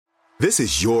This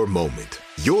is your moment,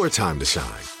 your time to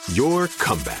shine, your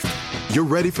comeback. You're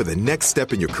ready for the next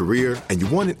step in your career, and you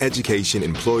want an education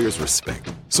employers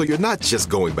respect. So you're not just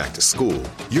going back to school,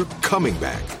 you're coming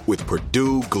back with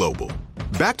Purdue Global.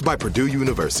 Backed by Purdue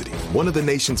University, one of the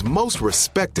nation's most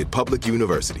respected public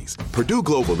universities, Purdue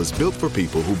Global is built for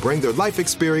people who bring their life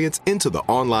experience into the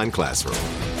online classroom.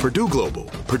 Purdue Global,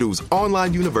 Purdue's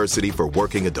online university for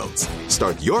working adults.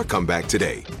 Start your comeback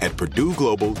today at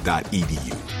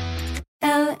purdueglobal.edu.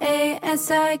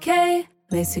 LASIK,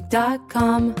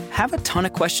 LASIK.com. Have a ton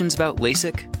of questions about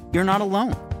LASIK? You're not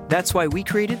alone. That's why we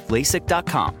created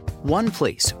LASIK.com. One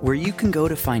place where you can go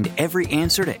to find every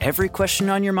answer to every question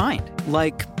on your mind.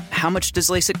 Like, how much does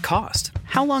LASIK cost?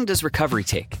 How long does recovery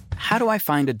take? How do I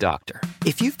find a doctor?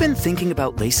 If you've been thinking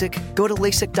about LASIK, go to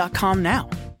LASIK.com now.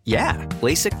 Yeah,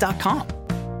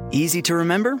 LASIK.com. Easy to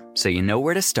remember, so you know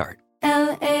where to start.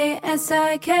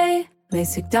 LASIK,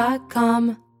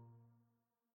 LASIK.com.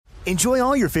 Enjoy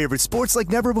all your favorite sports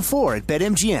like never before at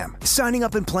BetMGM. Signing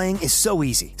up and playing is so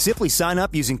easy. Simply sign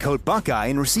up using code Buckeye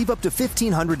and receive up to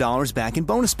 $1,500 back in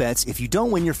bonus bets if you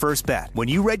don't win your first bet. When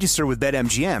you register with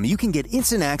BetMGM, you can get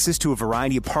instant access to a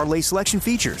variety of parlay selection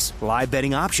features, live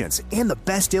betting options, and the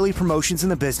best daily promotions in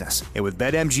the business. And with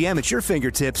BetMGM at your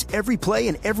fingertips, every play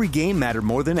and every game matter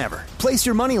more than ever. Place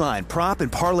your moneyline, prop,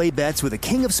 and parlay bets with the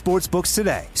king of sportsbooks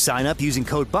today. Sign up using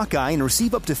code Buckeye and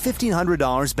receive up to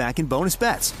 $1,500 back in bonus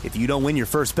bets if you don't win your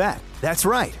first bet. That's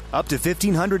right, up to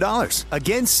 $1,500.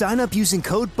 Again, sign up using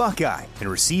code Buckeye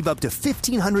and receive up to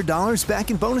 $1,500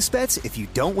 back in bonus bets if you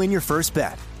don't win your first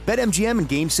bet. BetMGM and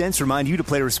GameSense remind you to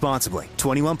play responsibly.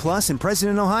 21 plus and present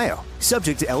in Ohio.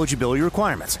 Subject to eligibility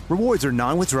requirements. Rewards are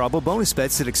non-withdrawable bonus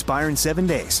bets that expire in 7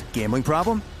 days. Gambling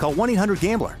problem? Call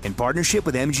 1-800-GAMBLER in partnership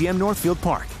with MGM Northfield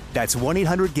Park. That's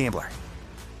 1-800-GAMBLER.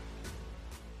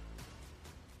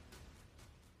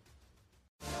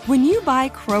 When you buy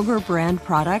Kroger brand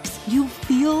products, you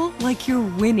feel like you're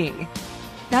winning.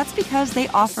 That's because they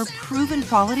offer proven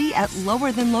quality at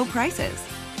lower than low prices.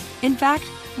 In fact,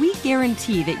 we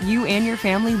guarantee that you and your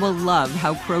family will love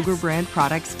how Kroger brand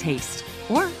products taste,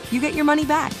 or you get your money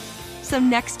back. So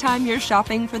next time you're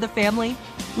shopping for the family,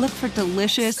 look for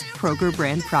delicious Kroger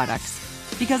brand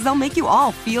products, because they'll make you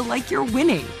all feel like you're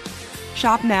winning.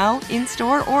 Shop now,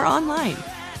 in-store, or online.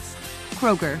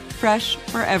 Kroger, fresh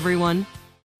for everyone.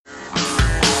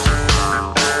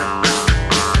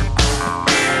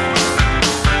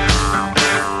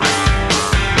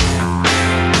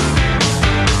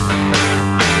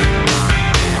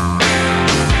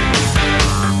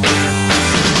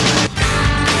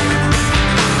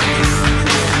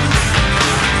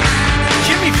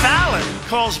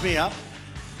 Calls me up,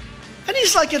 and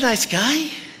he's like a nice guy.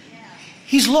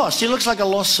 He's lost. He looks like a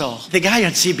lost soul. The guy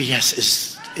on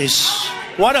CBS is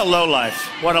what a lowlife.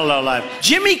 What a lowlife.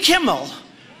 Jimmy Kimmel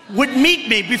would meet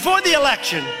me before the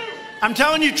election. I'm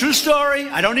telling you, true story.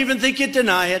 I don't even think you'd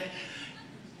deny it.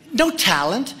 No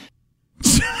talent.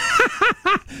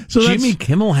 So Jimmy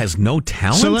Kimmel has no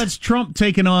talent? So that's Trump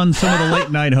taking on some of the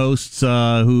late night hosts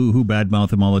who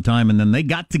badmouth him all the time, and then they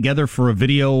got together for a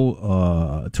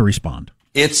video to respond.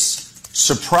 It's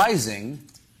surprising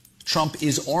Trump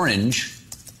is orange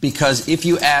because if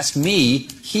you ask me,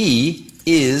 he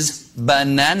is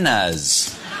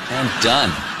bananas. And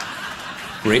done.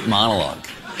 Great monologue.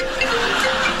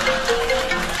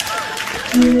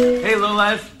 Hey,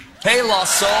 lowlife. Hey,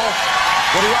 lost soul.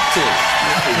 What are you up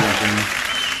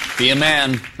to? Be a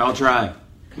man. I'll try.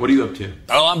 What are you up to?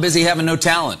 Oh, I'm busy having no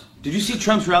talent. Did you see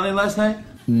Trump's rally last night?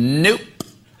 Nope.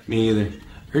 Me either.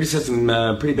 Heard he said some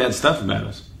pretty bad stuff about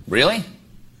us. Really?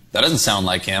 That doesn't sound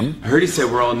like him. I heard he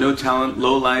said we're all no talent,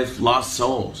 low life, lost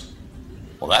souls.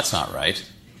 Well, that's not right.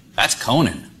 That's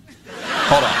Conan.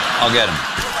 Hold on, I'll get him.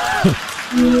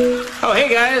 Oh, hey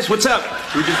guys, what's up?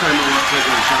 We're just talking about what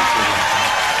President Trump said.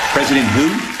 President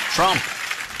who? Trump.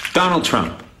 Donald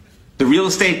Trump. The real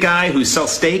estate guy who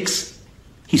sells steaks?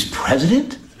 He's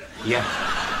president? Yeah.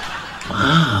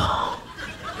 Wow.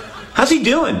 How's he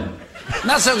doing?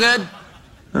 Not so good.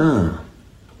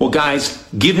 Well, guys,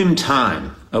 give him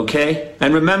time, okay?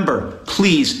 And remember,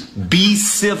 please be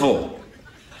civil.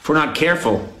 If we're not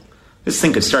careful, this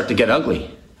thing could start to get ugly.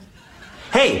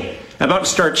 Hey, I'm about to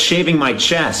start shaving my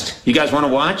chest. You guys want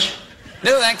to watch?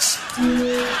 No, thanks.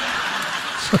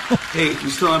 Hey, you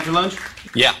still on for lunch?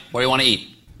 Yeah, what do you want to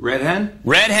eat? Red hen?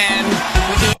 Red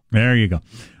hen. There you go.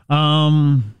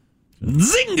 Zingo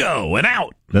and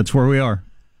out. That's where we are.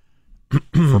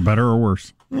 For better or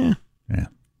worse. Yeah.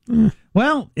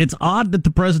 Well, it's odd that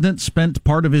the president spent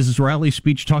part of his rally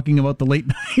speech talking about the late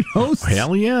night hosts.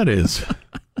 Hell yeah, it is.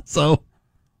 So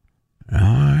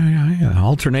I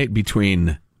alternate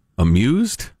between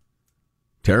amused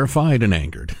terrified and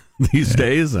angered. These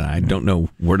days, I don't know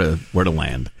where to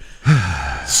land.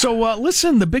 So,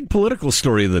 listen, the big political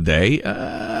story of the day,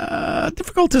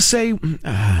 difficult to say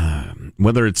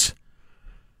whether it's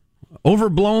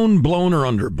overblown, blown, or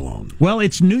underblown. Well,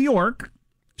 it's New York.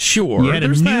 Sure. You had a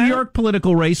New York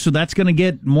political race, so that's going to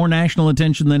get more national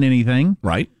attention than anything.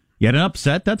 Right. You had an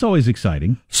upset. That's always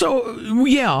exciting. So,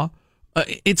 yeah,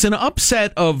 it's an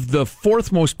upset of the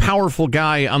fourth most powerful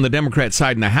guy on the Democrat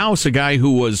side in the House, a guy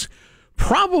who was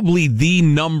probably the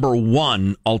number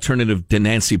one alternative to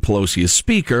Nancy Pelosi as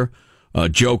Speaker,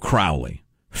 Joe Crowley.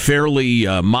 Fairly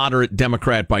moderate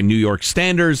Democrat by New York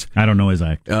standards. I don't know his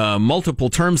act. Multiple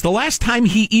terms. The last time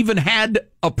he even had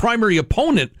a primary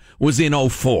opponent was in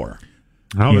 2004.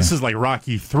 Oh, this is like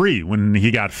Rocky III when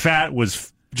he got fat,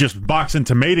 was just boxing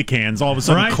tomato cans. All of a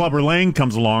sudden, Clubber Lang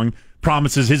comes along,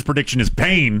 promises his prediction is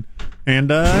pain, and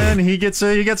he gets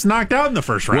knocked out in the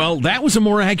first round. Well, that was a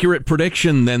more accurate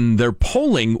prediction than their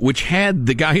polling, which had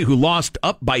the guy who lost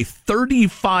up by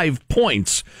 35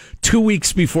 points 2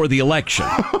 weeks before the election.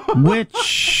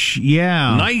 Which,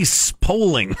 yeah. Nice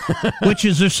polling. Which,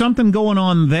 is there something going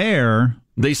on there?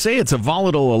 They say it's a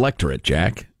volatile electorate,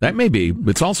 Jack. That may be.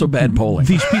 It's also bad polling.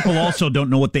 These people also don't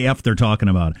know what the F they're talking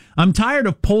about. I'm tired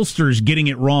of pollsters getting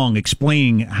it wrong,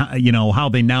 explaining how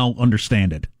they now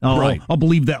understand it. Right. I'll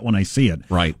believe that when I see it.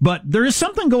 Right. But there is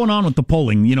something going on with the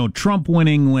polling. Trump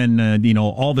winning when,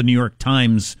 all the New York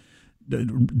Times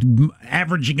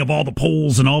averaging of all the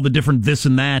polls and all the different this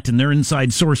and that, and their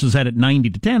inside sources had it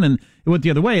 90-10, and it went the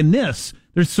other way. And there's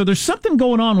something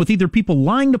going on with either people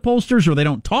lying to pollsters, or they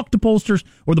don't talk to pollsters,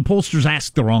 or the pollsters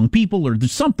ask the wrong people, or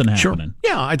there's something happening.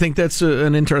 Sure. Yeah, I think that's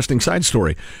an interesting side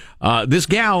story. This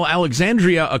gal,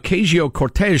 Alexandria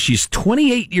Ocasio-Cortez, she's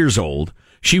 28 years old.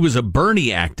 She was a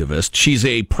Bernie activist. She's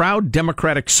a proud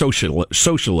Democratic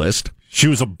socialist. She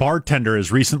was a bartender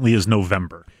as recently as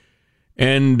November.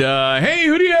 And, hey,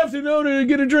 who do you have to know to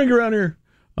get a drink around here?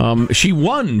 She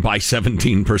won by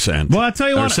 17%. Well, I'll tell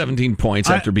you or what. 17 points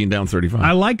after being down 35.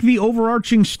 I like the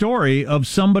overarching story of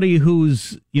somebody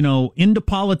who's, into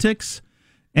politics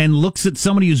and looks at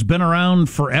somebody who's been around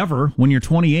forever. When you're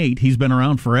 28, he's been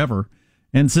around forever,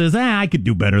 and says, I could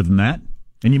do better than that.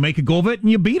 And you make a go of it, and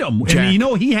you beat him. Jack.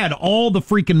 And he had all the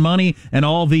freaking money and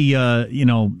all the,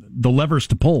 the levers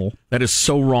to pull. That is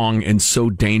so wrong and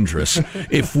so dangerous.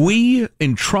 If we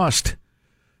entrust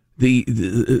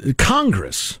the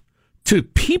Congress to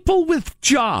people with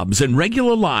jobs and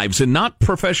regular lives and not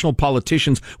professional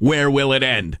politicians, where will it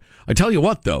end? I tell you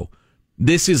what, though,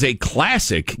 this is a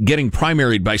classic getting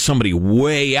primaried by somebody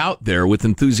way out there with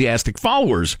enthusiastic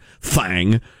followers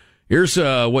thing. Here's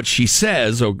what she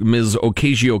says, Ms.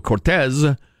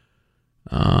 Ocasio-Cortez,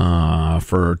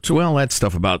 that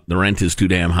stuff about the rent is too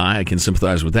damn high. I can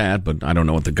sympathize with that, but I don't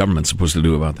know what the government's supposed to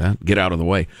do about that. Get out of the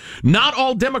way. Not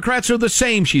all Democrats are the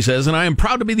same, she says, and I am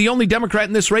proud to be the only Democrat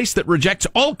in this race that rejects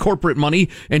all corporate money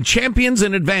and champions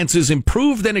and advances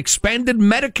improved and expanded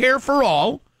Medicare for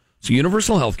all, so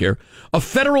universal health care, a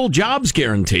federal jobs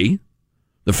guarantee,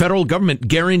 the federal government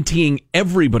guaranteeing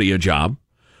everybody a job,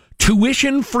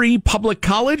 tuition-free public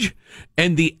college,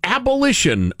 and the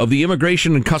abolition of the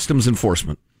Immigration and Customs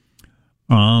Enforcement.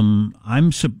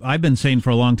 I've been saying for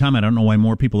a long time, I don't know why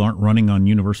more people aren't running on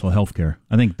universal health care.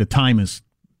 I think the time is...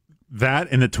 That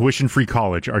and the tuition-free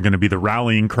college are going to be the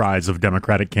rallying cries of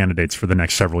Democratic candidates for the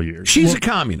next several years. She's a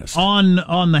communist. On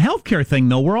the health care thing,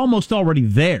 though, we're almost already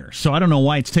there. So I don't know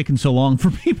why it's taken so long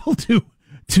for people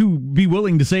to be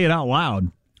willing to say it out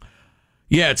loud.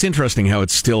 Yeah, it's interesting how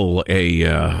it's still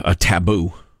a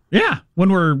taboo. Yeah,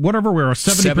 when we're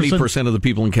 70% of the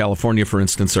people in California, for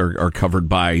instance, are covered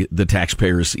by the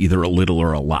taxpayers, either a little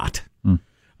or a lot.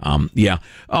 Yeah.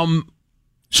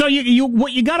 So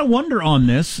what you got to wonder on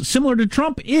this, similar to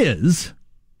Trump, is,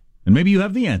 and maybe you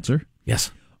have the answer.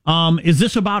 Yes. Is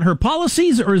this about her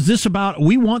policies, or is this about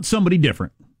we want somebody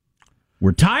different?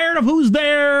 We're tired of who's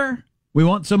there. We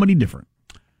want somebody different.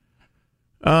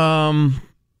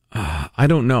 I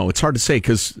don't know. It's hard to say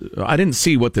because I didn't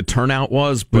see what the turnout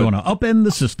was. But we want to upend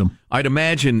the system. I'd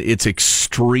imagine it's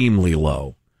extremely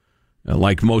low,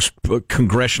 like most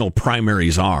congressional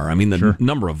primaries are. I mean, the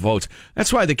number of votes.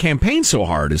 That's why the campaign's so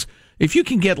hard. Is if you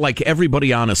can get like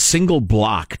everybody on a single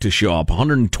block to show up,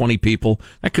 120 people,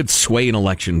 that could sway an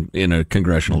election in a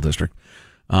congressional district.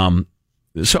 So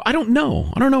I don't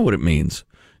know. I don't know what it means.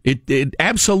 It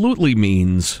absolutely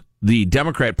means the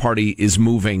Democrat Party is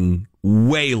moving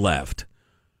way left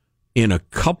in a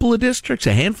couple of districts,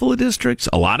 a handful of districts,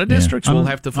 a lot of districts. We'll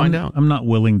have to find out. I'm not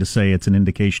willing to say it's an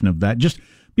indication of that, just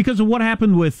because of what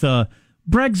happened with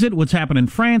Brexit, what's happened in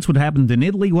France, what happened in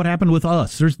Italy, what happened with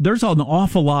us. There's an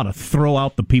awful lot of throw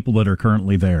out the people that are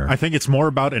currently there. I think it's more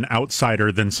about an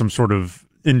outsider than some sort of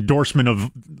endorsement of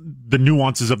the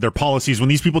nuances of their policies when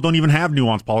these people don't even have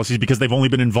nuanced policies because they've only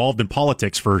been involved in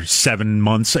politics for 7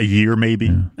 months, a year, maybe.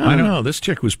 Yeah. I don't know. This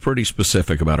chick was pretty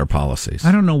specific about her policies.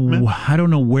 I don't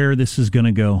know where this is going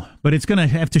to go, but it's going to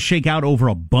have to shake out over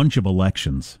a bunch of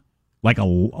elections, like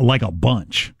a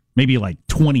bunch, maybe like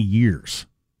 20 years.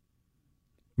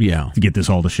 Yeah, to get this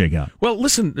all to shake out. Well,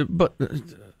 listen, but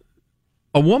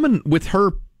a woman with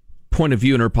her point of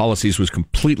view and her policies was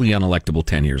completely unelectable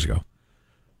 10 years ago.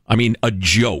 I mean, a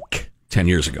joke 10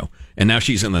 years ago. And now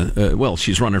she's in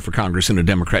she's running for Congress in a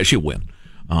Democrat. She'll win.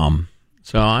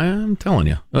 So I'm telling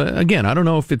you, again, I don't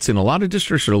know if it's in a lot of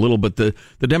districts or a little, but the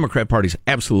Democrat Party's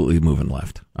absolutely moving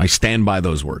left. I stand by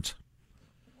those words.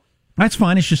 That's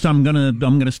fine. It's just I'm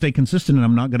gonna stay consistent, and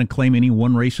I'm not gonna claim any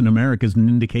one race in America as an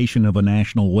indication of a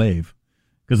national wave,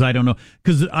 because I don't know.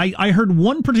 Because I heard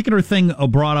one particular thing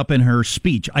brought up in her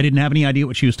speech. I didn't have any idea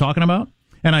what she was talking about,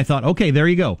 and I thought, okay, there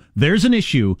you go. There's an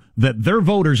issue that their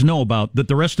voters know about that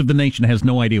the rest of the nation has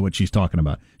no idea what she's talking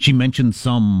about. She mentioned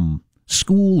some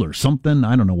school or something.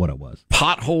 I don't know what it was.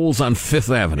 Potholes on Fifth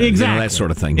Avenue, exactly, that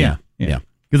sort of thing. Yeah.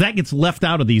 Because that gets left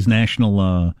out of these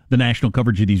the national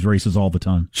coverage of these races all the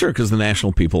time. Sure, because the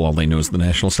national people, all they know is the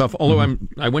national stuff. Although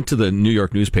I went to the New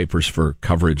York newspapers for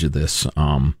coverage of this.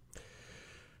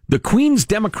 The Queen's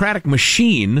Democratic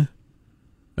Machine,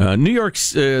 New York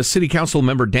City Council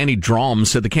member Danny Drom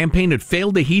said the campaign had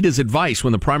failed to heed his advice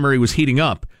when the primary was heating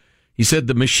up. He said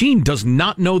the machine does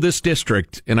not know this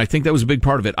district, and I think that was a big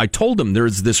part of it. I told him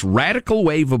there's this radical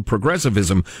wave of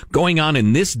progressivism going on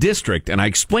in this district, and I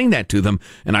explained that to them,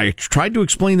 and I tried to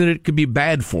explain that it could be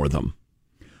bad for them.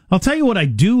 I'll tell you what I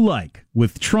do like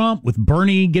with Trump, with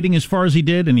Bernie getting as far as he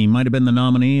did, and he might have been the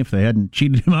nominee if they hadn't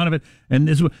cheated him out of it. And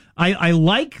I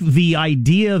like the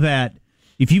idea that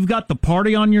if you've got the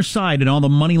party on your side and all the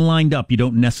money lined up, you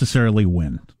don't necessarily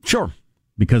win. Sure.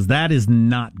 Because that is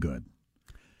not good.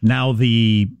 Now, how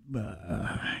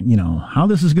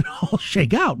this is going to all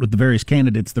shake out with the various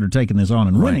candidates that are taking this on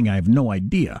and winning, I have no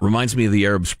idea. Reminds me of the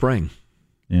Arab Spring.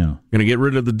 Yeah. Going to get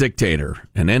rid of the dictator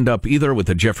and end up either with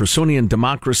a Jeffersonian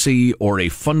democracy or a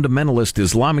fundamentalist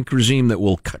Islamic regime that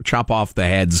will chop off the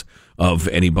heads of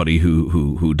anybody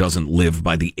who doesn't live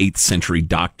by the 8th century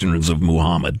doctrines of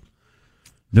Muhammad.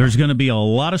 There's going to be a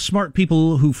lot of smart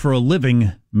people who, for a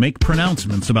living, make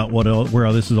pronouncements about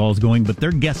where this is all going, but they're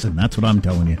guessing. That's what I'm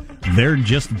telling you. They're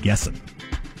just guessing.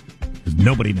 Because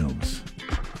nobody knows.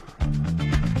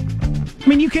 I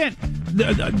mean, you can't...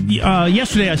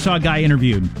 yesterday I saw a guy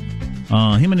interviewed,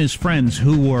 him and his friends,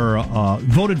 who were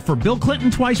voted for Bill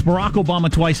Clinton twice, Barack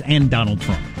Obama twice, and Donald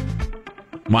Trump.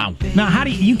 Wow. Now,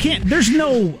 there's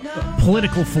no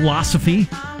political philosophy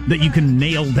that you can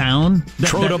nail down.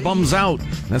 Troda bums out.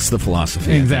 That's the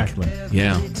philosophy. Exactly.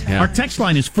 Yeah. Our text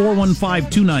line is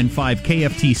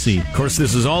 415-295-KFTC. Of course,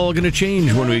 this is all going to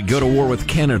change when we go to war with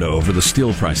Canada over the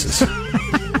steel prices.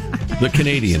 The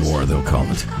Canadian War, they'll call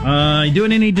it. You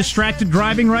doing any distracted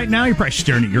driving right now? You're probably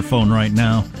staring at your phone right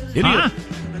now. Idiot.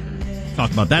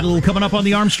 Talk about that a little coming up on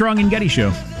the Armstrong and Getty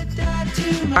Show.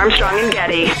 Armstrong and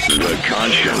Getty. The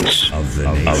conscience of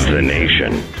the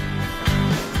nation.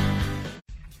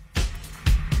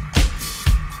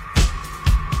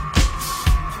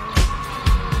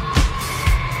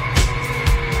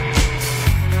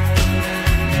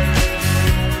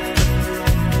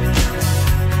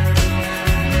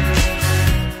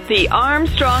 The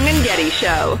Armstrong and Getty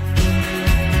Show.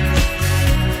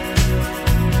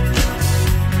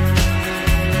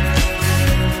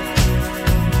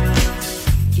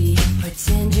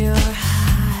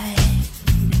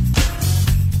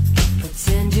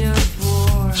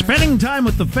 Spending time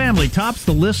with the family tops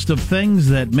the list of things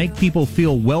that make people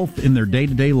feel wealth in their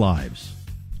day-to-day lives.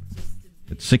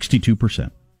 It's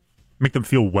 62%. Make them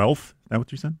feel wealth? Is that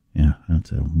what you said? Yeah,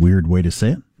 that's a weird way to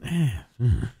say it.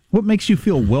 What makes you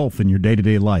feel wealth in your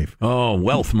day-to-day life? Oh,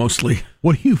 wealth, mostly.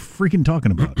 What are you freaking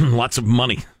talking about? Lots of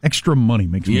money. Extra money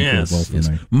makes me feel wealth. Yes.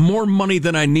 More money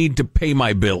than I need to pay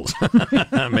my bills.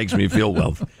 That makes me feel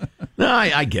wealth. No,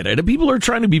 I get it. People are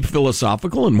trying to be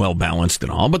philosophical and well-balanced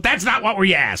and all, but that's not what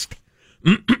we ask.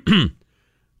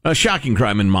 A shocking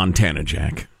crime in Montana,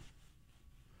 Jack.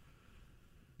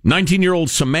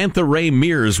 19-year-old Samantha Ray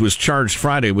Mears was charged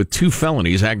Friday with 2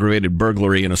 felonies, aggravated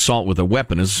burglary and assault with a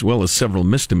weapon, as well as several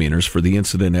misdemeanors for the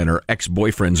incident at her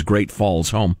ex-boyfriend's Great Falls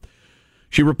home.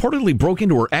 She reportedly broke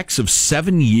into her ex of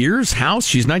 7 years' house.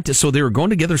 She's 19, so they were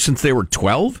going together since they were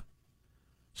 12?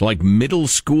 So like middle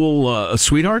school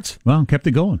sweethearts? Well, kept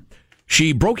it going.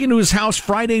 She broke into his house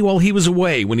Friday while he was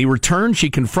away. When he returned, she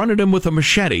confronted him with a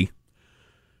machete,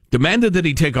 demanded that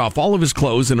he take off all of his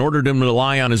clothes, and ordered him to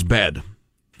lie on his bed.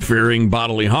 Fearing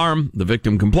bodily harm, the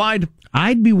victim complied.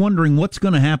 I'd be wondering what's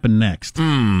going to happen next.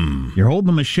 You're holding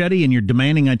a machete and you're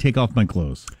demanding I take off my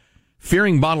clothes.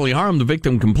 Fearing bodily harm, the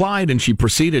victim complied, and she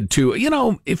proceeded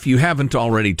to, if you haven't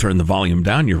already turned the volume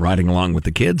down, you're riding along with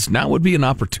the kids, now would be an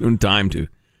opportune time to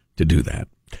do that.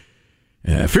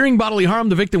 Fearing bodily harm,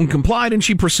 the victim complied, and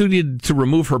she proceeded to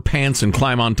remove her pants and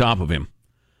climb on top of him.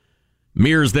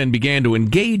 Mears then began to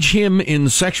engage him in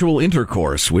sexual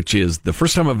intercourse, which is the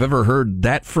first time I've ever heard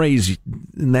that phrase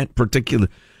in that particular...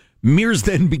 Mears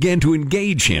then began to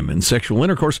engage him in sexual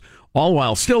intercourse, all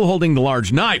while still holding the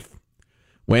large knife.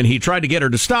 When he tried to get her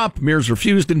to stop, Mears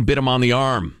refused and bit him on the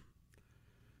arm.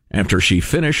 After she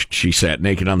finished, she sat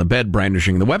naked on the bed,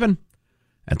 brandishing the weapon.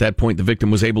 At that point, the victim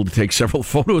was able to take several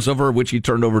photos of her, which he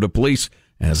turned over to police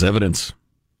as evidence.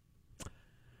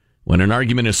 When an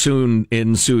argument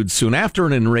ensued soon after,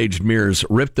 an enraged Mears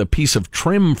ripped a piece of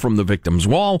trim from the victim's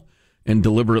wall and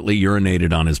deliberately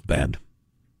urinated on his bed.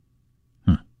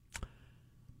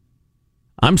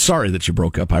 I'm sorry that you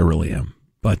broke up. I really am.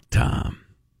 But,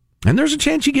 and there's a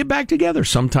chance you get back together.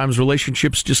 Sometimes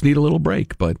relationships just need a little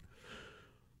break, but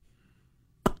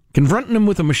confronting him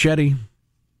with a machete,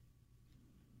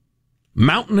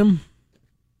 mounting him,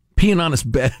 peeing on his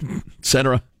bed,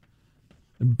 etc.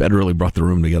 Bed really brought the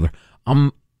room together.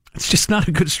 It's just not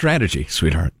a good strategy,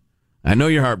 sweetheart. I know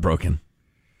you're heartbroken.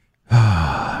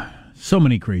 So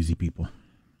many crazy people.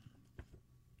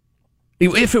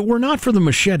 If it were not for the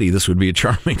machete, this would be a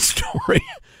charming story.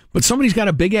 But somebody's got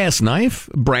a big-ass knife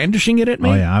brandishing it at me?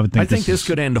 Oh, yeah. I think this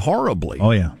could end horribly. Oh,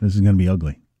 yeah. This is going to be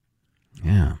ugly.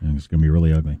 Yeah. It's going to be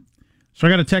really ugly. So I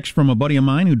got a text from a buddy of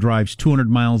mine who drives 200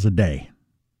 miles a day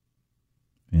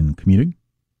in commuting.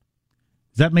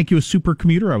 Does that make you a super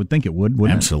commuter? I would think it would,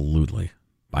 wouldn't it? Absolutely.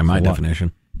 By my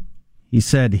definition. He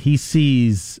said he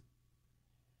sees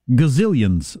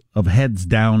gazillions of heads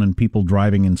down and people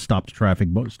driving in stop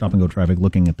and go traffic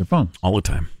looking at their phone. All the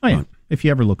time. Oh, yeah. If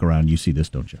you ever look around, you see this,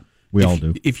 don't you? We all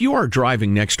do. If you are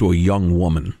driving next to a young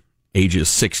woman, ages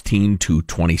 16 to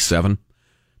 27,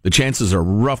 the chances are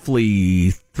roughly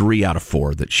 3 out of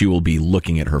 4 that she will be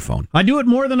looking at her phone. I do it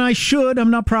more than I should. I'm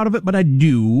not proud of it, but I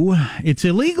do. It's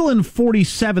illegal in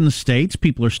 47 states.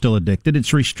 People are still addicted.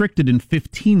 It's restricted in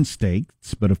 15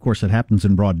 states, but of course it happens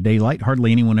in broad daylight.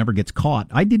 Hardly anyone ever gets caught.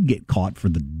 I did get caught for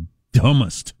the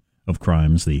dumbest of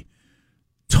crimes, the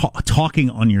talking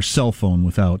on your cell phone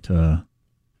without an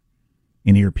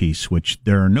earpiece, which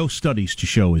there are no studies to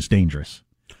show is dangerous.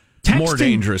 More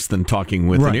dangerous than talking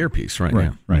with an earpiece, right?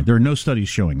 Right, right. There are no studies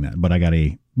showing that, but I got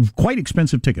a quite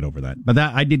expensive ticket over that. But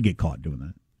that I did get caught doing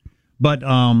that. But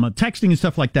texting and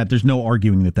stuff like that, there's no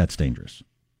arguing that that's dangerous.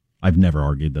 I've never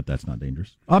argued that that's not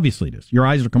dangerous. Obviously it is. Your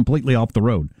eyes are completely off the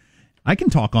road. I can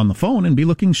talk on the phone and be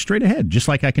looking straight ahead, just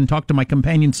like I can talk to my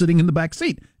companion sitting in the back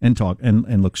seat and talk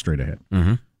and look straight ahead.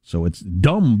 Mm-hmm. So it's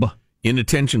dumb.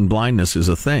 Inattention blindness is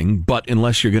a thing, but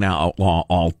unless you're going to outlaw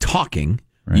all talking...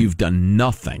 Right. You've done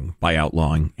nothing by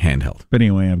outlawing handheld. But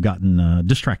anyway, I've gotten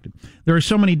distracted. There are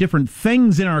so many different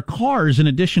things in our cars in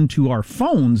addition to our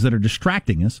phones that are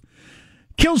distracting us.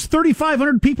 Kills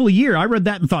 3,500 people a year. I read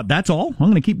that and thought, that's all? I'm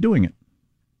going to keep doing it.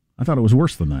 I thought it was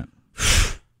worse than that.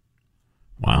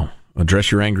 Wow.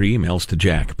 Address your angry emails to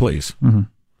Jack, please. Mm-hmm.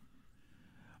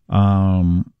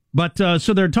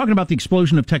 So they're talking about the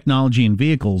explosion of technology in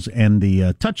vehicles and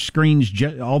the touch screens,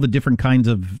 all the different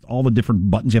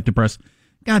buttons you have to press.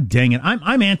 God dang it.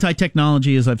 I'm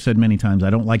anti-technology, as I've said many times. I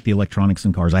don't like the electronics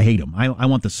in cars. I hate them. I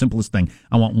want the simplest thing.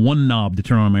 I want one knob to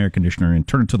turn on my air conditioner and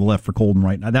turn it to the left for cold and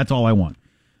right. That's all I want.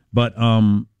 But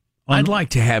I'd like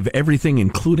to have everything,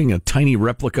 including a tiny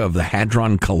replica of the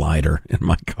Hadron Collider in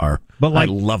my car. But I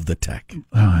love the tech.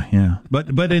 Yeah.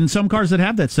 But in some cars that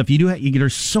have that stuff,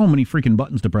 there's so many freaking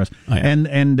buttons to press. Oh, yeah.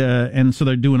 And so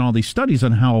they're doing all these studies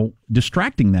on how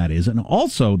distracting that is, and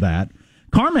also that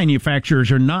car manufacturers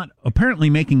are not apparently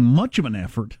making much of an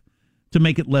effort to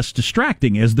make it less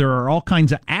distracting, as there are all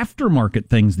kinds of aftermarket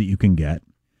things that you can get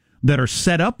that are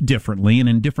set up differently and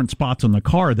in different spots on the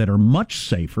car that are much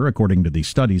safer, according to these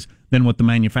studies, than what the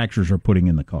manufacturers are putting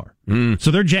in the car.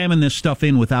 So they're jamming this stuff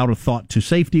in without a thought to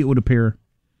safety, it would appear.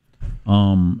 So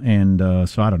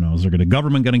I don't know, is the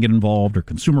government going to get involved, or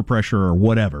consumer pressure, or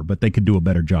whatever, but they could do a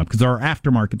better job, because there are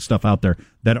aftermarket stuff out there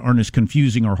that aren't as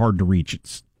confusing or hard to reach,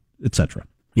 etc.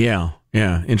 Yeah,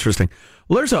 interesting.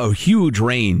 Well, there's a huge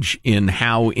range in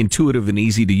how intuitive and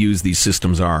easy to use these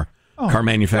systems are. Car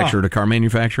manufacturer to car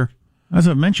manufacturer. As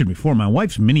I've mentioned before, my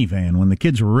wife's minivan, when the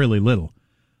kids were really little,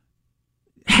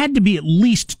 had to be at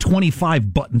least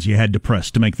 25 buttons you had to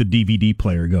press to make the DVD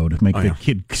player go, to make the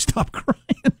kid stop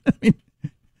crying. I mean,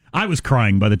 I was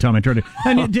crying by the time I tried to...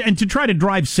 And to try to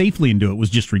drive safely and do it was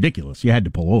just ridiculous. You had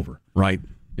to pull over. Right.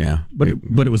 Yeah. But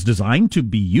it was designed to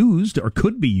be used, or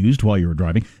could be used while you were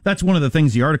driving. That's one of the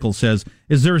things the article says,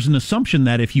 is there's an assumption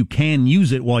that if you can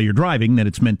use it while you're driving, that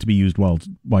it's meant to be used while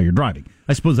you're driving.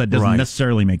 I suppose that doesn't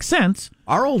necessarily make sense.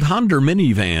 Our old Honda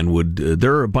minivan would,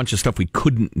 there are a bunch of stuff we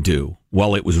couldn't do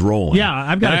while it was rolling. Yeah,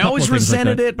 I've got and a couple I always of things resented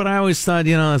like that. it, but I always thought,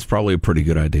 that's probably a pretty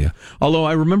good idea. Although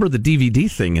I remember the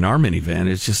DVD thing in our minivan,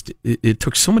 it's just, it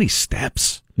took so many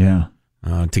steps. Yeah.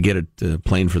 To get it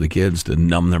playing for the kids, to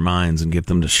numb their minds and get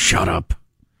them to shut up.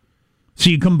 So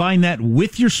you combine that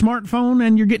with your smartphone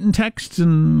and you're getting texts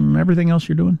and everything else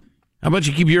you're doing? How about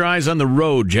you keep your eyes on the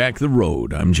road, Jack the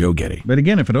Road? I'm Joe Getty. But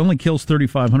again, if it only kills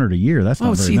 3,500 a year, that's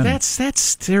not very many.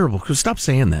 That's terrible. Stop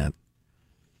saying that.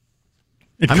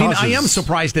 I am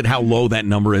surprised at how low that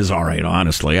number is. All right,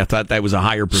 honestly, I thought that was a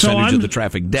higher percentage of the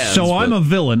traffic deaths. So I'm a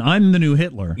villain. I'm the new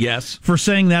Hitler. Yes, for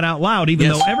saying that out loud, even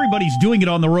though everybody's doing it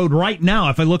on the road right now.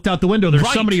 If I looked out the window, there's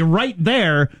somebody right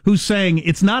there who's saying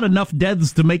it's not enough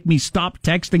deaths to make me stop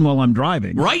texting while I'm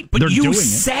driving. Right, but you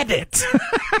said it.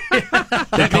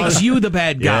 That makes you the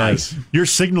bad guy. Yes. You're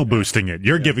signal boosting it.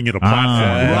 You're giving it a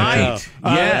platform. Right.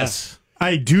 Yes.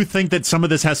 I do think that some of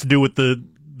this has to do with the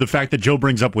fact that Joe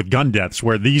brings up with gun deaths,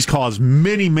 where these cause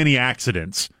many, many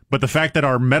accidents. But the fact that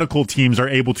our medical teams are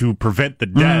able to prevent the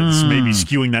deaths may be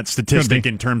skewing that statistic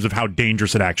in terms of how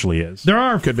dangerous it actually is. There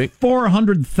are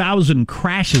 400,000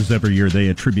 crashes every year they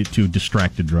attribute to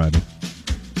distracted driving.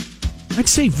 I'd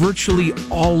say virtually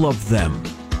all of them.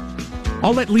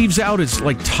 All that leaves out is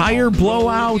like tire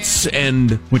blowouts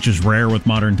and... Which is rare with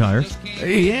modern tires.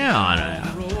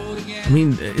 Yeah. I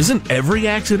mean, isn't every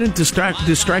accident distracted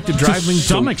driving? To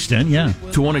some extent, yeah.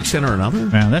 To one extent or another?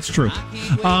 Yeah, that's true.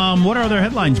 What are other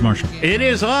headlines, Marshall? It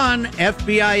is on.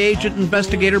 FBI agent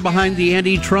investigator behind the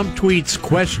anti-Trump tweets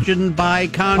questioned by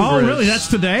Congress. Oh, really? That's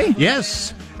today?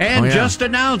 Yes. And just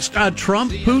announced a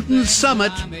Trump-Putin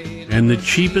summit and the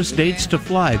cheapest dates to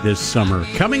fly this summer.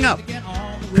 Coming up.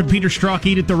 Could Peter Strzok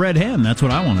eat at the Red Hen? That's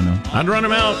what I want to know. I'd run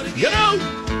him out. Get out!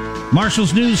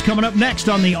 Marshall's News coming up next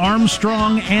on the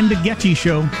Armstrong and Getty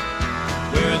Show. We're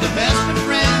the best of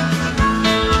friends,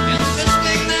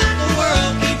 insisting that the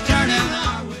world keep turning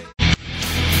our way.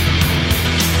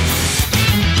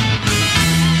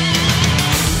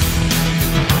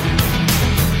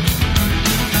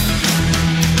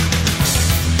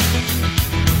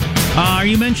 Are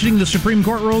you mentioning the Supreme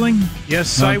Court ruling?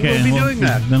 Yes, I will be doing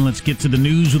that. Then let's get to the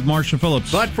news with Marshall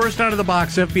Phillips. But first out of the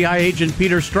box, FBI agent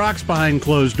Peter Strzok's behind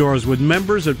closed doors with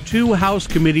members of two House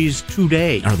committees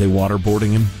today. Are they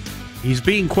waterboarding him? He's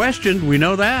being questioned, we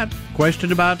know that.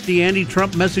 Questioned about the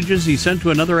anti-Trump messages he sent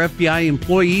to another FBI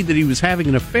employee that he was having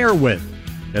an affair with.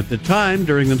 At the time,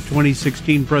 during the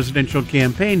 2016 presidential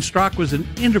campaign, Strzok was an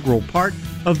integral part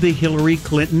of the Hillary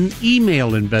Clinton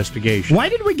email investigation. Why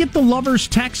did we get the lovers'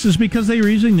 texts? Is because they were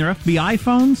using their FBI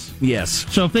phones? Yes.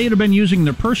 So if they had been using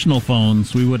their personal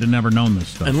phones, we would have never known this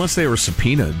stuff. Unless they were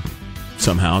subpoenaed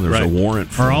somehow. There's a warrant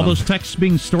for Are all them. those texts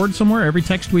being stored somewhere? Every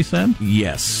text we send?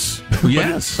 Yes.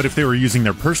 Yes. But if they were using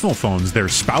their personal phones, their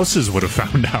spouses would have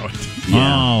found out. Yeah.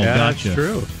 Oh, yeah, gotcha. That's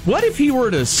true. What if he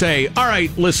were to say, all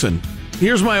right, listen,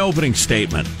 here's my opening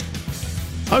statement.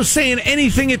 I was saying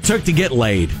anything it took to get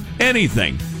laid.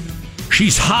 Anything.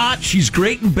 She's hot, she's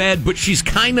great in bed, but she's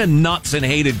kind of nuts and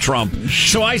hated Trump.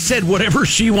 So I said whatever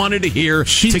she wanted to hear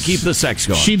to keep the sex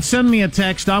going. She'd send me a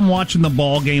text, I'm watching the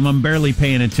ball game, I'm barely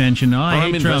paying attention. I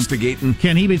hate Trump. Investigating.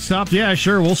 Can he be stopped? Yeah,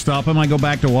 sure, we'll stop him. I go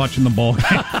back to watching the ball game.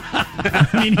 I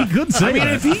mean, he could say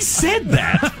that. if he said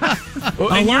that.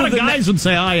 A lot of guys would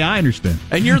say, oh, yeah, I understand.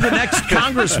 And you're the next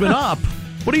congressman up.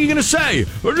 What are you going to say?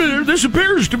 This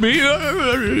appears to be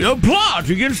a plot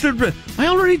against it. I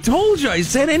already told you. I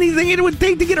said anything it would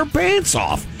take to get her pants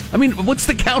off. I mean, what's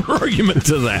the counter-argument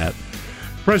to that?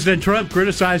 President Trump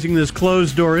criticizing this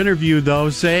closed-door interview,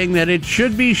 though, saying that it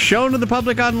should be shown to the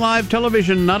public on live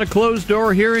television, not a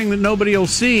closed-door hearing that nobody will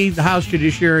see. The House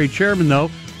Judiciary Chairman, though,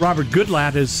 Robert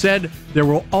Goodlatte, has said there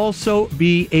will also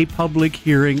be a public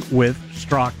hearing with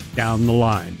Strzok down the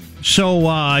line. So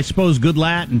I suppose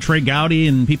Goodlatte and Trey Gowdy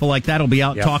and people like that will be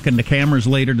out talking to cameras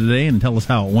later today and tell us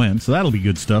how it went. So that'll be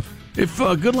good stuff. If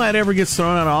Goodlatte ever gets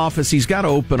thrown out of office, he's got to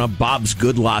open up Bob's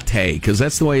Good Latte, because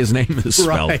that's the way his name is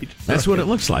spelled. Right. That's what it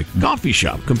looks like. Coffee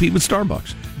shop. Compete with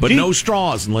Starbucks. But no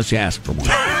straws unless you ask for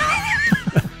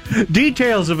one.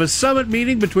 Details of a summit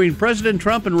meeting between President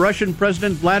Trump and Russian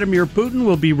President Vladimir Putin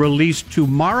will be released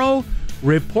tomorrow.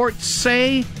 Reports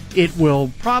say it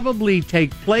will probably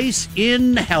take place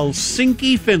in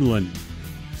Helsinki, Finland.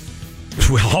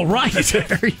 Well, all right.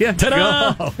 There you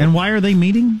Ta-da! go. And why are they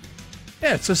meeting?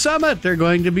 Yeah, it's a summit. They're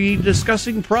going to be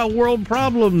discussing world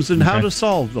problems and how to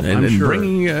solve them. And I'm sure.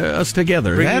 bringing us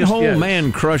together. Bringing That us whole together.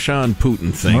 man crush on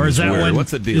Putin thing. Or is that weird. when,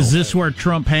 What's the deal? Is this where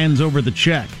Trump hands over the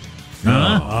check?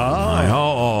 Huh?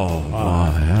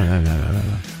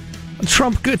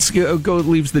 Trump leaves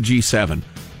the G7.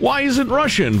 Why isn't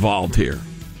Russia involved here?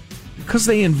 Because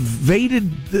they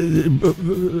invaded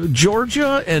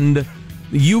Georgia and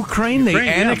Ukraine. They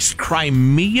annexed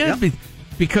Crimea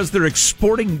because they're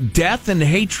exporting death and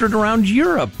hatred around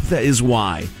Europe. That is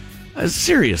why.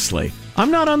 Seriously.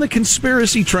 I'm not on the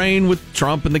conspiracy train with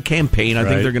Trump and the campaign. I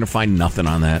think they're going to find nothing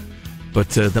on that. But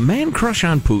the man crush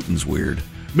on Putin's weird.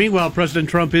 Meanwhile, President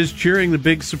Trump is cheering the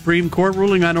big Supreme Court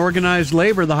ruling on organized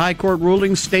labor. The High Court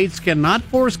ruling states cannot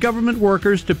force government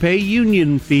workers to pay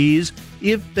union fees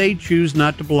if they choose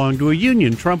not to belong to a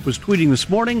union. Trump was tweeting this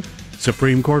morning,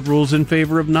 Supreme Court rules in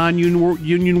favor of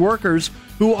non-union workers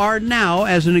who are now,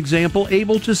 as an example,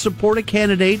 able to support a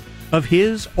candidate of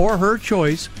his or her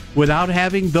choice without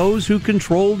having those who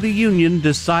control the union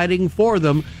deciding for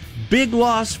them. Big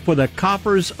loss for the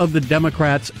coffers of the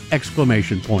Democrats! !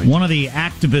 One of the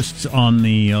activists on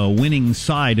the winning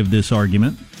side of this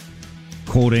argument,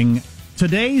 quoting,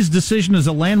 "Today's decision is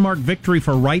a landmark victory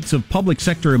for rights of public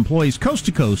sector employees coast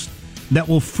to coast that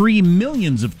will free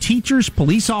millions of teachers,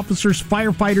 police officers,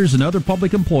 firefighters, and other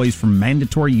public employees from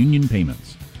mandatory union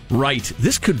payments." Right.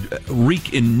 This could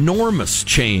wreak enormous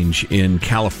change in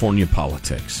California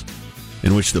politics,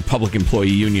 in which the public employee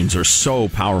unions are so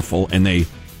powerful and they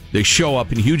show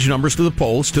up in huge numbers to the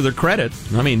polls, to their credit.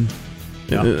 I mean,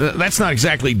 that's not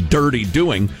exactly dirty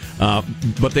doing,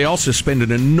 but they also spend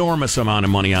an enormous amount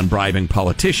of money on bribing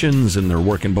politicians, and they're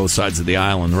working both sides of the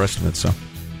aisle and the rest of it. So,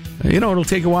 it'll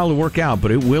take a while to work out,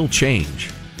 but it will change.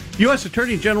 U.S.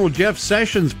 Attorney General Jeff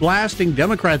Sessions blasting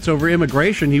Democrats over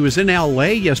immigration. He was in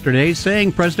L.A. yesterday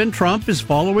saying President Trump is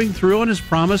following through on his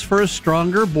promise for a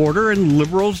stronger border, and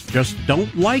liberals just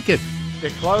don't like it.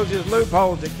 It closes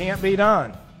loopholes that can't be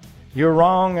done. You're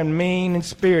wrong and mean and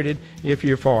spirited if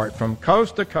you're for it. From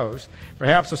coast to coast,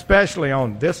 perhaps especially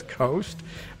on this coast,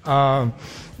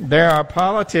 there are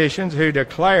politicians who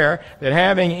declare that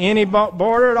having any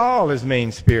border at all is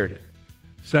mean-spirited.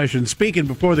 Sessions speaking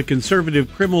before the Conservative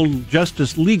Criminal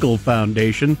Justice Legal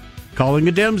Foundation, calling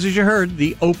the Dems, as you heard,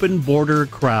 the open border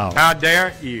crowd. How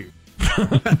dare you?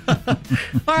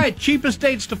 All right, cheapest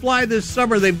dates to fly this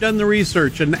summer. They've done the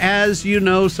research, and as you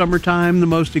know, summertime, the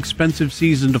most expensive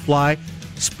season to fly,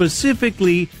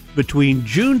 specifically between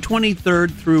June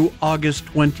 23rd through August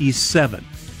 27th.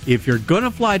 If you're going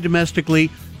to fly domestically,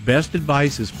 best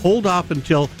advice is hold off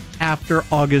until after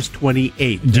August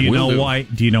 28th. Do you know why?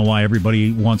 Do you know why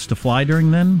everybody wants to fly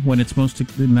during then? When it's most,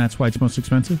 and that's why it's most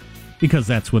expensive? Because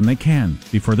that's when they can,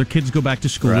 before their kids go back to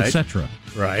school, etc.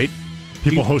 Right.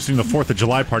 People hosting the 4th of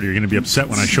July party are going to be upset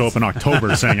when I show up in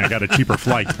October saying I got a cheaper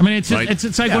flight. I mean, it's like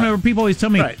whenever people always tell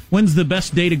me, when's the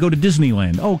best day to go to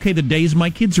Disneyland? Oh, okay, the days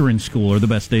my kids are in school are the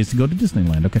best days to go to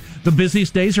Disneyland. Okay, the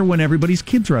busiest days are when everybody's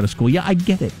kids are out of school. Yeah, I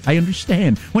get it. I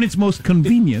understand. When it's most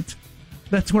convenient,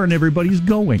 that's when everybody's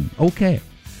going. Okay.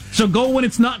 So go when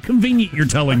it's not convenient, you're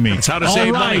telling me. That's how to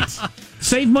save money.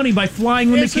 Save money by flying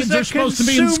when the kids are supposed to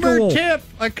be in school.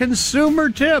 A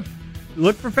consumer tip.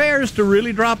 Look for fares to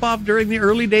really drop off during the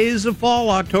early days of fall,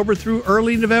 October through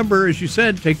early November. As you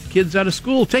said, take the kids out of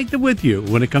school. Take them with you.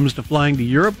 When it comes to flying to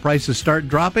Europe, prices start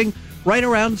dropping right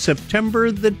around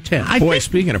September the 10th. Boy,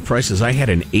 speaking of prices, I had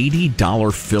an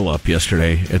 $80 fill-up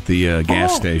yesterday at the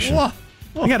gas station. I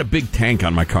got a big tank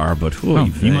on my car, but...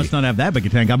 you must not have that big a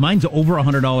tank. Mine's over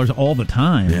 $100 all the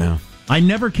time. Yeah. I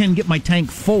never can get my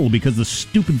tank full because the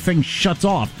stupid thing shuts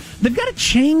off. They've got to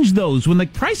change those. When the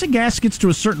price of gas gets to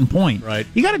a certain point,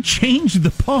 you got to change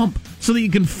the pump so that you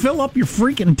can fill up your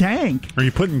freaking tank. Are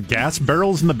you putting gas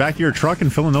barrels in the back of your truck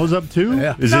and filling those up too?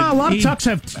 Yeah. A lot of trucks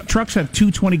have two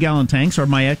 20-gallon tanks, or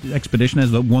my Expedition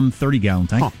has a 130-gallon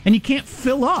tank, and you can't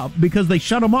fill up because they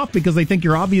shut them off because they think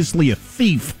you're obviously a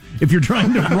thief if you're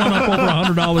trying to run up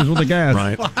over $100 worth of gas.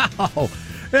 Right. Wow.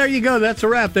 There you go. That's a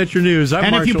wrap. That's your news. I'm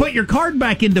Marshall. If you put your card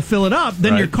back in to fill it up,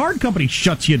 then your card company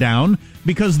shuts you down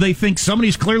because they think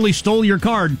somebody's clearly stole your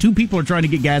card. 2 people are trying to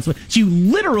get gas. So you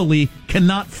literally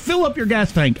cannot fill up your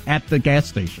gas tank at the gas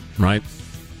station. Right.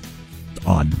 It's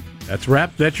odd. That's a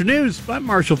wrap. That's your news. I'm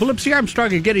Marshall Phillips, the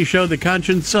Armstrong and Getty Show, the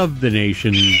conscience of the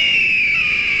nation.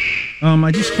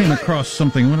 I just came across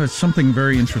something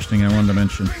very interesting I wanted to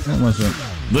mention. What was it?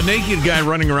 The naked guy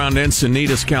running around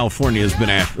Encinitas, California, has been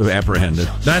apprehended.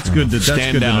 That's good.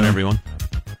 Stand down, everyone.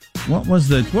 What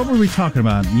were we talking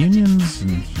about? Unions?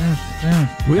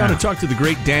 We ought to talk to the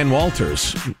great Dan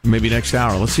Walters maybe next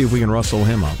hour. Let's see if we can rustle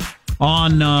him up.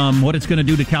 On what it's going to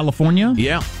do to California?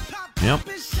 Yeah. Yep.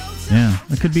 Yeah.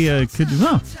 It could be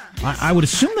I would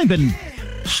assume they've been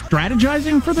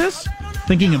strategizing for this,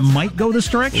 thinking it might go this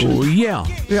direction. Oh, yeah.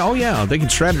 Oh, yeah. They can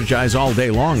strategize all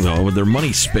day long, though. Their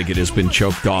money spigot has been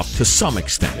choked off to some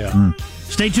extent. Yeah.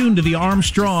 Stay tuned to the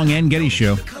Armstrong and Getty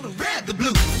Show.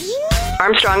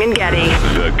 Armstrong and Getty.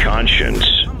 The conscience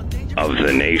of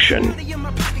the nation.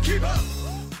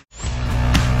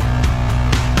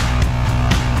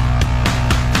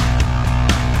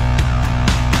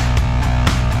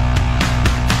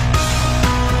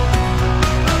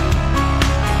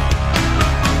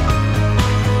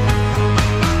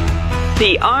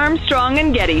 The Armstrong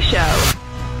and Getty Show.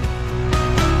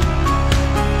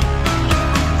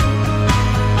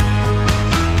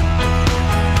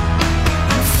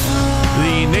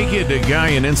 The naked guy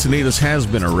in Encinitas has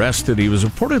been arrested. He was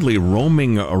reportedly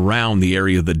roaming around the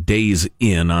area of the Days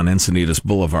Inn on Encinitas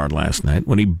Boulevard last night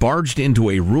when he barged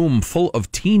into a room full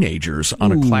of teenagers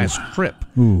on a class trip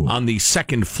on the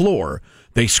second floor.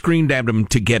 They screamed at him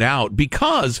to get out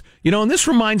because, and this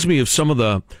reminds me of some of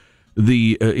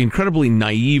the incredibly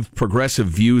naive progressive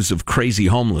views of crazy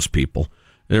homeless people.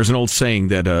 There's an old saying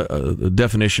that the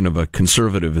definition of a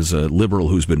conservative is a liberal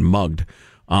who's been mugged.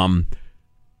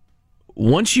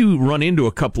 Once you run into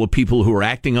a couple of people who are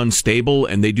acting unstable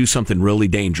and they do something really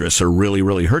dangerous or really,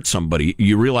 really hurt somebody,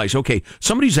 you realize, okay,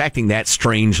 somebody's acting that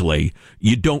strangely.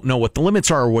 You don't know what the limits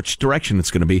are or which direction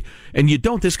it's going to be. And you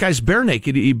don't. This guy's bare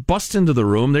naked. He busts into the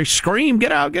room. They scream,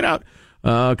 get out, get out.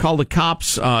 Call the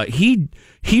cops.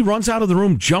 He runs out of the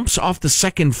room, jumps off the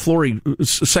second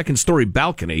story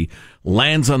balcony,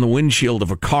 lands on the windshield of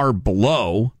a car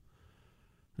below,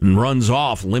 and runs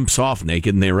off, limps off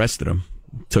naked, and they arrested him.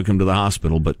 Took him to the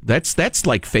hospital, but that's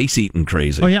like face-eating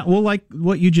crazy. Oh, yeah, well, like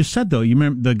what you just said, though. You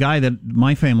remember the guy that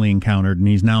my family encountered, and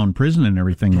he's now in prison and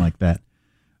everything like that.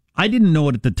 I didn't know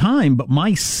it at the time, but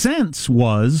my sense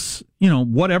was,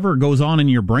 whatever goes on in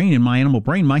your brain, in my animal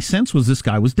brain, my sense was this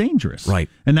guy was dangerous. Right.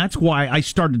 And that's why I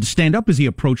started to stand up as he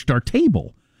approached our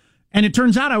table. And it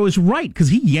turns out I was right, because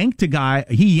he yanked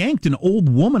an old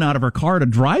woman out of her car at a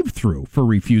drive-thru for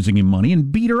refusing him money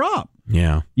and beat her up.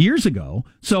 Yeah. Years ago.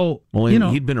 So,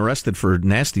 he'd been arrested for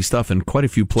nasty stuff in quite a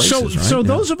few places, right? So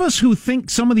those of us who think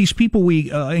some of these people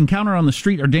we encounter on the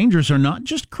street are dangerous are not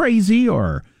just crazy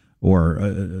or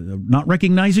not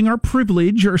recognizing our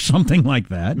privilege or something like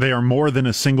that. They are more than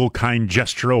a single kind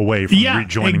gesture away from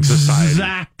rejoining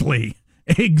society.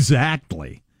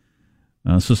 Exactly.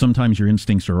 So sometimes your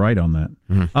instincts are right on that.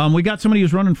 Mm-hmm. We got somebody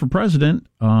who's running for president.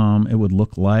 It would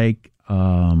look like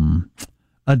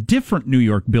a different New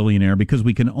York billionaire, because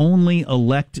we can only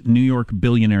elect New York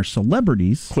billionaire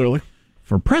celebrities. Clearly.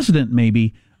 For president,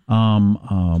 maybe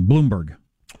Bloomberg.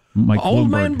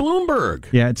 Old man Bloomberg.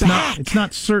 Yeah, it's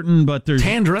not certain, but there's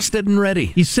tan, rested, and ready.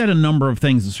 He said a number of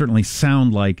things that certainly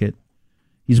sound like it.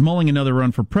 He's mulling another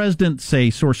run for president, say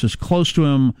sources close to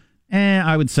him.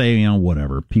 I would say,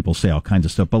 whatever. People say all kinds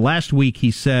of stuff. But last week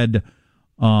he said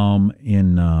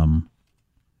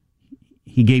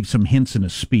he gave some hints in a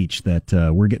speech that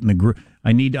we're getting the group.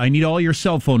 I need all your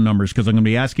cell phone numbers because I'm going to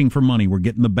be asking for money. We're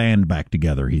getting the band back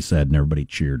together, he said, and everybody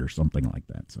cheered or something like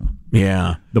that. So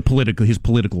yeah, his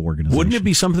political organization. Wouldn't it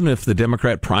be something if the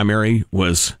Democrat primary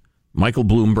was Michael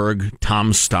Bloomberg,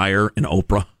 Tom Steyer, and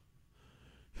Oprah?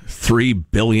 3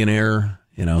 billionaire,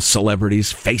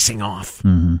 celebrities facing off.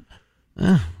 Mm-hmm.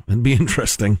 It'd be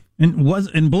interesting. And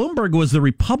Bloomberg was the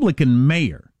Republican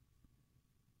mayor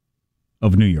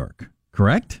of New York,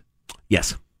 correct?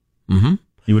 Yes. Mm-hmm.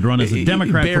 He would run as a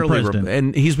Democrat for president.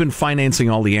 And he's been financing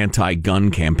all the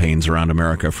anti-gun campaigns around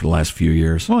America for the last few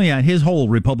years. Well, yeah, his whole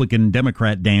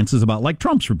Republican-Democrat dance is about like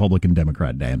Trump's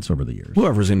Republican-Democrat dance over the years.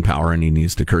 Whoever's in power and he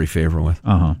needs to curry favor with.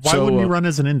 Uh-huh. Why wouldn't he run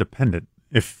as an independent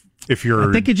if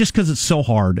you're... I think it's just because it's so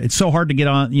hard. It's so hard to get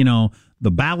on, the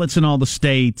ballots in all the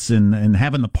states and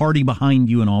having the party behind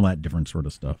you and all that different sort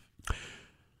of stuff.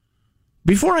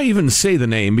 Before I even say the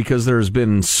name, because there's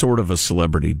been sort of a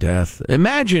celebrity death,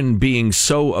 imagine being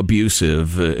so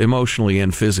abusive emotionally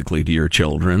and physically to your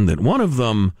children that one of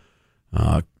them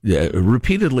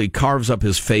repeatedly carves up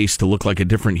his face to look like a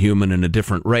different human in a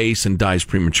different race and dies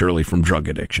prematurely from drug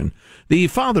addiction. The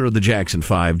father of the Jackson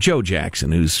 5, Joe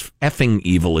Jackson, who's effing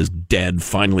evil, is dead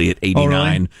finally at 89.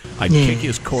 Oh, really? I'd kick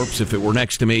his corpse if it were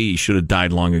next to me. He should have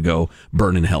died long ago.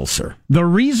 Burn in hell, sir. The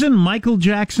reason Michael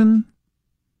Jackson,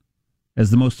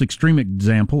 as the most extreme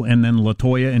example, and then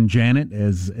LaToya and Janet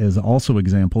as also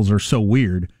examples, are so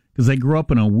weird, because they grew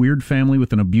up in a weird family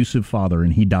with an abusive father,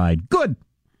 and he died. Good.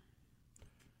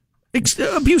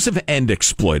 Abusive and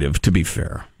exploitive, to be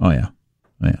fair. Oh, yeah.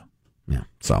 Yeah.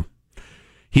 So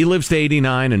he lives to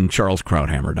 89 and Charles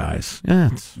Krauthammer dies. Yeah,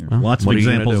 lots of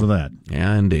examples of that.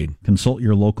 Yeah, indeed. Consult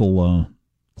your local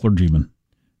clergyman,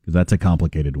 because that's a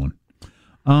complicated one.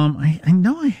 I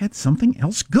know I had something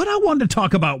else good I wanted to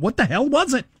talk about. What the hell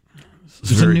was it?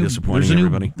 This is very disappointing,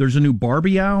 everybody. There's a new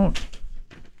Barbie out.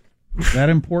 Is that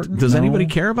important? Does anybody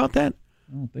care about that?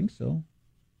 I don't think so.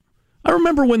 I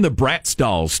remember when the Bratz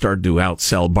dolls started to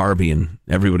outsell Barbie, and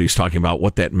everybody's talking about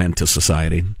what that meant to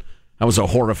society. That was a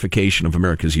horrification of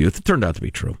America's youth. It turned out to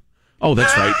be true. Oh,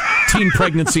 that's right. Teen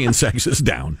pregnancy and sex is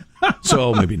down.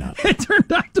 So maybe not. It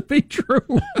turned out to be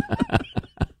true.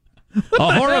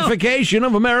 A horrification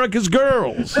of America's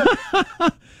girls.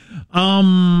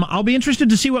 I'll be interested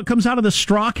to see what comes out of the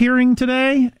Strzok hearing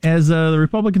today, as the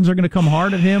Republicans are going to come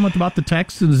hard at him about the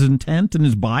text and his intent and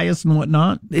his bias and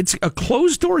whatnot. It's a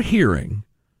closed-door hearing,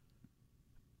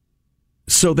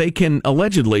 so they can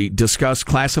allegedly discuss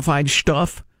classified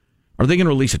stuff. Are they going to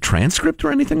release a transcript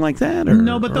or anything like that? Or,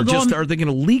 no, but are they going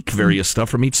to leak various stuff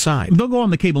from each side? They'll go on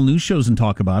the cable news shows and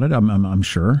talk about it, I'm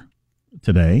sure,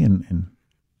 today. And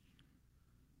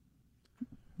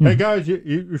hey guys,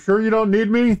 you sure you don't need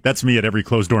me? That's me at every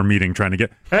closed door meeting trying to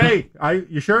get. Hey,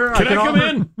 you sure? Can I come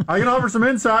in? I can offer some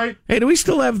insight. Hey, do we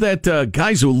still have that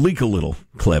guys who leak a little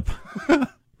clip?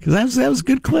 Because that was a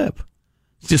good clip.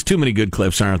 It's just too many good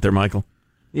clips, aren't there, Michael?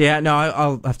 Yeah, no,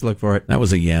 I'll have to look for it. That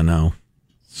was a no.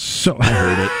 So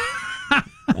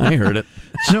I heard it.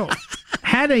 So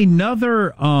had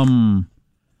another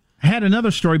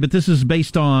story, but this is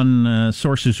based on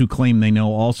sources who claim they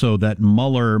know also that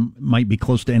Mueller might be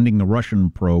close to ending the Russian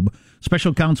probe.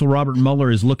 Special counsel Robert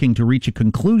Mueller is looking to reach a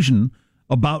conclusion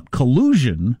about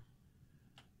collusion.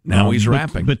 Now he's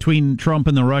rapping between Trump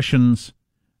and the Russians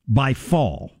by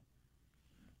fall,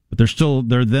 but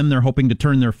they're hoping to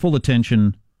turn their full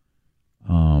attention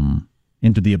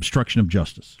into the obstruction of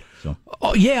justice. So,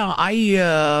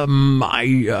 I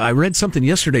read something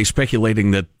yesterday speculating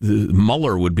that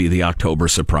Mueller would be the October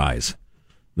surprise,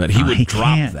 that he would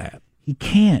drop that. He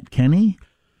can't, can he?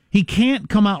 He can't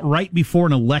come out right before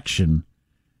an election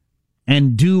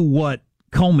and do what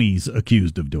Comey's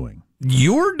accused of doing.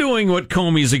 You're doing what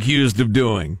Comey's accused of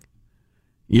doing.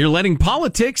 You're letting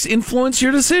politics influence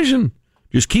your decision.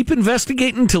 Just keep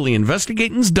investigating until the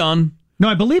investigating's done. No,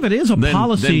 I believe it is a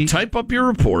policy. Then type up your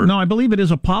report. No, I believe it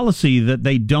is a policy that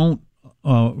they don't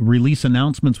release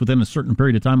announcements within a certain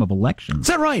period of time of elections. Is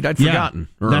that right? I'd forgotten.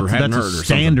 Or that's hadn't heard a or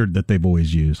standard that they've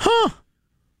always used. Huh.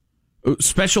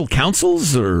 Special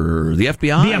counsels or the FBI?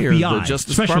 The FBI. Or the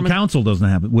Justice Special Department? counsel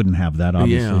wouldn't have that,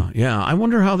 obviously. Yeah. I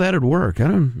wonder how that'd work. I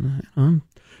don't.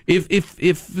 If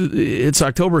it's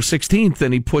October 16th,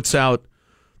 then he puts out.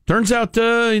 Turns out,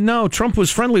 no, Trump was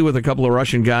friendly with a couple of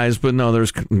Russian guys, but no,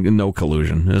 there's no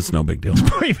collusion. It's no big deal.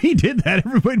 If he did that,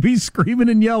 everybody'd be screaming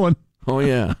and yelling. Oh,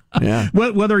 yeah.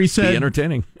 Whether he said... Be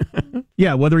entertaining.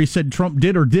 Yeah, whether he said Trump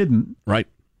did or didn't. Right.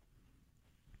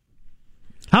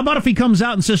 How about if he comes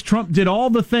out and says Trump did all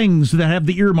the things that have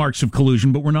the earmarks of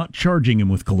collusion, but we're not charging him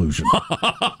with collusion?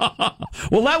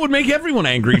 Well, that would make everyone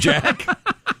angry, Jack.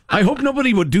 I hope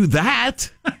nobody would do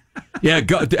that. Yeah,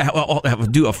 do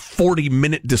a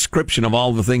 40-minute description of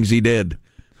all the things he did.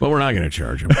 But we're not going to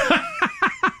charge him.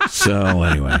 So,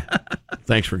 anyway,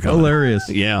 thanks for coming. Hilarious.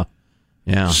 Yeah.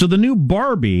 So the new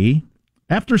Barbie,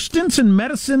 after stints in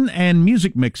medicine and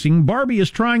music mixing, Barbie is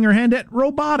trying her hand at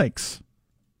robotics.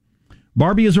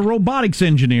 Barbie is a robotics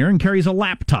engineer and carries a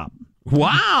laptop.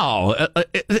 Wow.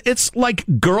 It's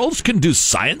like girls can do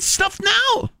science stuff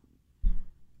now?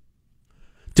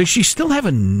 Does she still have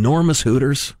enormous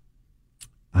hooters?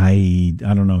 I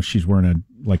don't know. She's wearing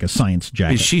a science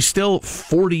jacket. Is she still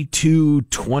 42,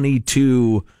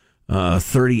 22,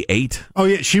 38? Oh,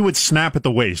 yeah. She would snap at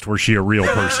the waist. Were she a real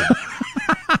person?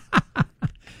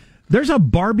 There's a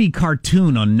Barbie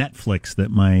cartoon on Netflix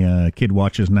that my kid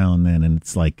watches now and then, and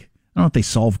it's like, I don't know if they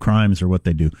solve crimes or what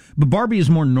they do, but Barbie is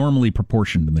more normally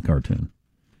proportioned in the cartoon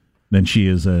than she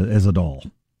is as a doll.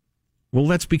 Well,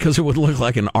 that's because it would look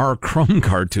like an R. Crumb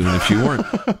cartoon if she weren't.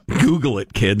 Google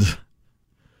it, kids.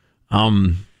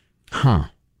 The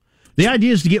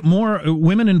idea is to get more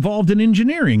women involved in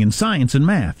engineering and science and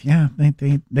math. Yeah,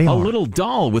 they a are. Little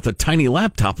doll with a tiny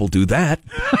laptop will do that.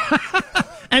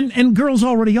 and girls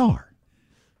already are.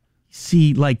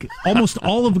 See, like almost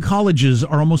all of the colleges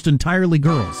are almost entirely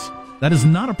girls. That is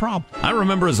not a problem. I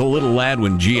remember as a little lad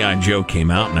when G.I. Joe came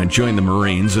out and I joined the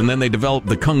Marines, and then they developed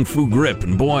the Kung Fu grip,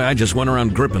 and boy, I just went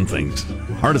around gripping things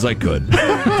hard as I could.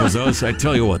 Because those, I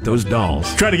tell you what, those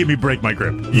dolls. Try to get me break my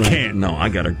grip. You can't. No, I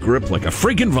got a grip like a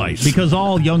freaking vice. Because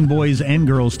all young boys and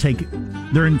girls take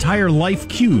their entire life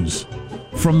cues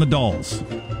from the dolls.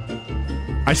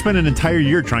 I spent an entire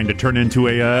year trying to turn into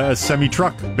a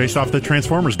semi-truck based off the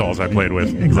Transformers dolls I played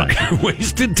with. Exactly.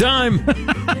 Wasted time.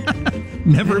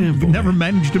 Never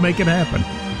managed to make it happen.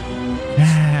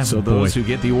 So those who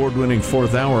get the award-winning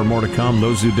fourth hour, more to come.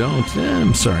 Those who don't,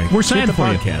 I'm sorry. We're sad the for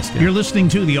podcast. you. Yeah. You're listening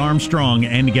to the Armstrong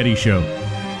and Getty Show.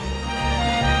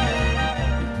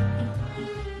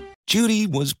 Judy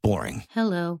was boring.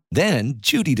 Hello. Then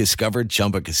Judy discovered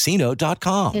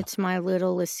ChumbaCasino.com. It's my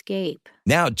little escape.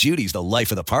 Now Judy's the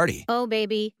life of the party. Oh,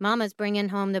 baby, mama's bringing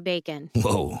home the bacon.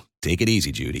 Whoa, take it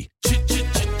easy, Judy.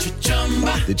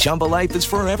 The Chumba life is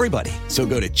for everybody. So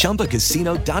go to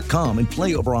ChumbaCasino.com and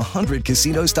play over 100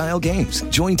 casino-style games.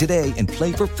 Join today and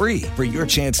play for free for your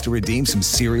chance to redeem some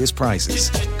serious prizes.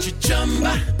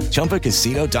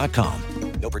 ChumbaCasino.com.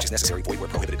 No purchase necessary. Void where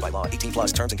prohibited by law. 18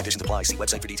 plus terms and conditions apply. See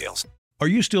website for details. Are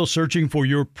you still searching for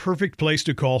your perfect place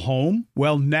to call home?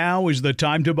 Well, now is the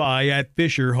time to buy at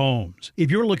Fisher Homes. If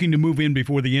you're looking to move in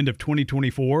before the end of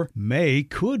 2024, May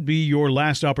could be your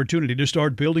last opportunity to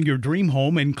start building your dream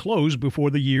home and close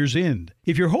before the year's end.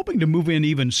 If you're hoping to move in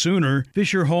even sooner,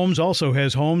 Fisher Homes also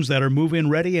has homes that are move-in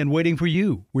ready and waiting for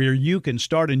you, where you can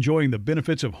start enjoying the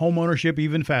benefits of homeownership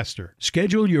even faster.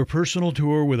 Schedule your personal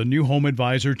tour with a new home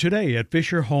advisor today at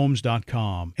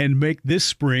FisherHomes.com and make this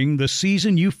spring the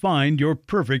season you find your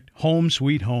perfect home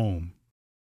sweet home.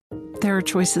 There are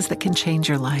choices that can change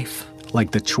your life.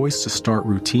 Like the choice to start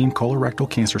routine colorectal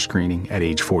cancer screening at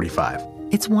age 45.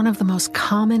 It's one of the most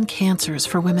common cancers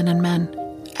for women and men,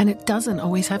 and it doesn't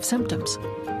always have symptoms.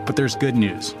 But there's good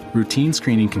news. Routine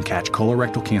screening can catch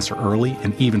colorectal cancer early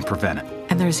and even prevent it.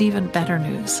 And there's even better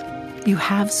news. You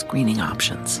have screening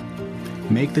options.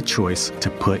 Make the choice to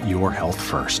put your health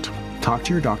first. Talk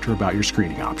to your doctor about your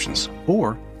screening options,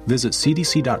 or visit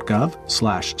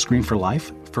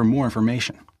cdc.gov/screenforlife for more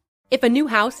information. If a new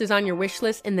house is on your wish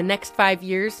list in the next 5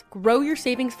 years, grow your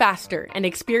savings faster and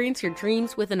experience your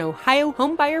dreams with an Ohio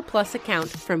Homebuyer Plus account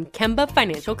from Kemba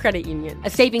Financial Credit Union. A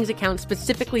savings account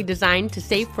specifically designed to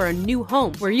save for a new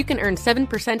home, where you can earn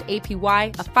 7%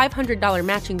 APY, a $500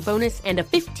 matching bonus, and a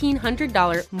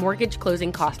 $1,500 mortgage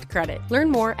closing cost credit. Learn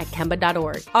more at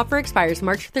Kemba.org. Offer expires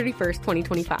March 31st,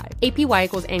 2025. APY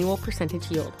equals annual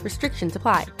percentage yield. Restrictions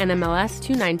apply. NMLS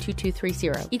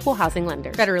 292230. Equal housing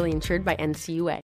lender. Federally insured by NCUA.